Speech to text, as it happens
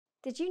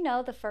Did you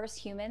know the first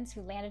humans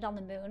who landed on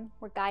the moon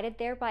were guided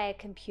there by a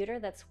computer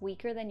that's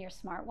weaker than your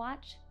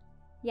smartwatch?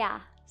 Yeah,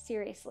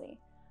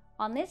 seriously.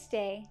 On this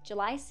day,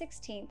 July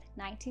 16,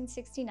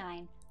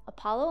 1969,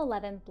 Apollo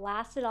 11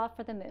 blasted off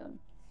for the moon.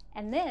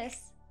 And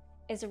this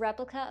is a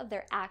replica of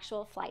their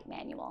actual flight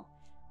manual.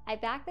 I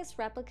backed this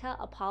replica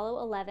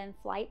Apollo 11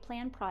 flight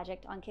plan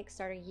project on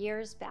Kickstarter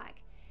years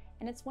back,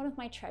 and it's one of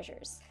my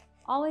treasures,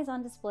 always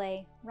on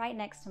display right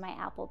next to my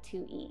Apple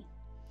IIe.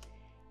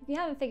 If you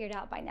haven't figured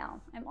out by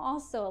now, I'm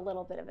also a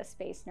little bit of a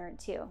space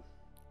nerd too.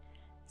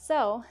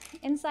 So,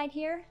 inside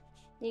here,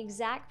 the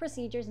exact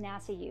procedures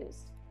NASA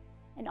used,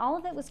 and all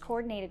of it was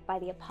coordinated by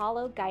the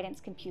Apollo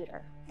Guidance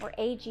Computer, or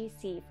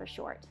AGC for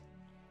short.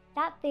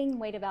 That thing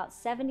weighed about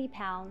 70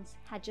 pounds,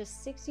 had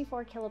just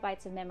 64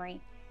 kilobytes of memory,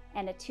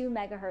 and a 2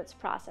 megahertz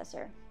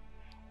processor.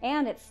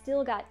 And it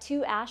still got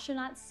 2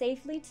 astronauts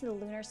safely to the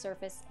lunar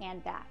surface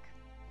and back.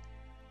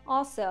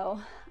 Also,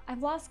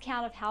 I've lost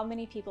count of how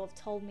many people have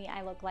told me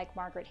I look like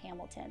Margaret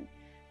Hamilton,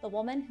 the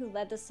woman who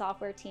led the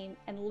software team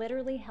and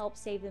literally helped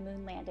save the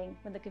moon landing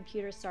when the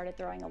computer started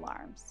throwing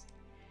alarms.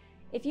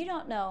 If you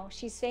don't know,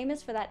 she's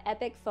famous for that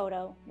epic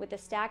photo with a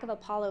stack of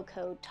Apollo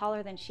code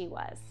taller than she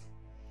was.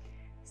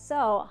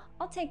 So,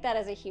 I'll take that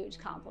as a huge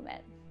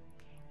compliment.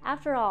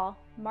 After all,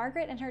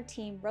 Margaret and her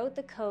team wrote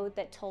the code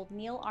that told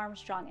Neil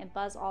Armstrong and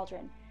Buzz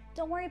Aldrin,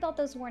 "Don't worry about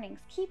those warnings,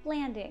 keep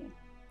landing."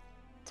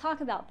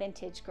 Talk about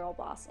vintage girl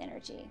boss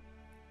energy.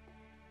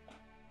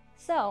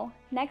 So,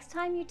 next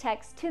time you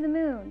text "to the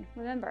moon,"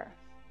 remember,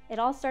 it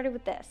all started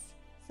with this: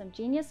 some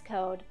genius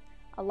code,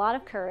 a lot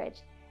of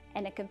courage,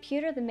 and a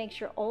computer that makes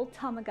your old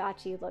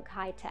Tamagotchi look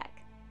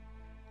high-tech.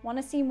 Want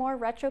to see more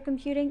retro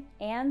computing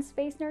and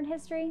space nerd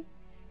history?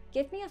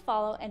 Give me a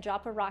follow and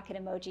drop a rocket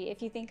emoji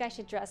if you think I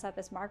should dress up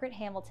as Margaret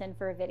Hamilton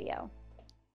for a video.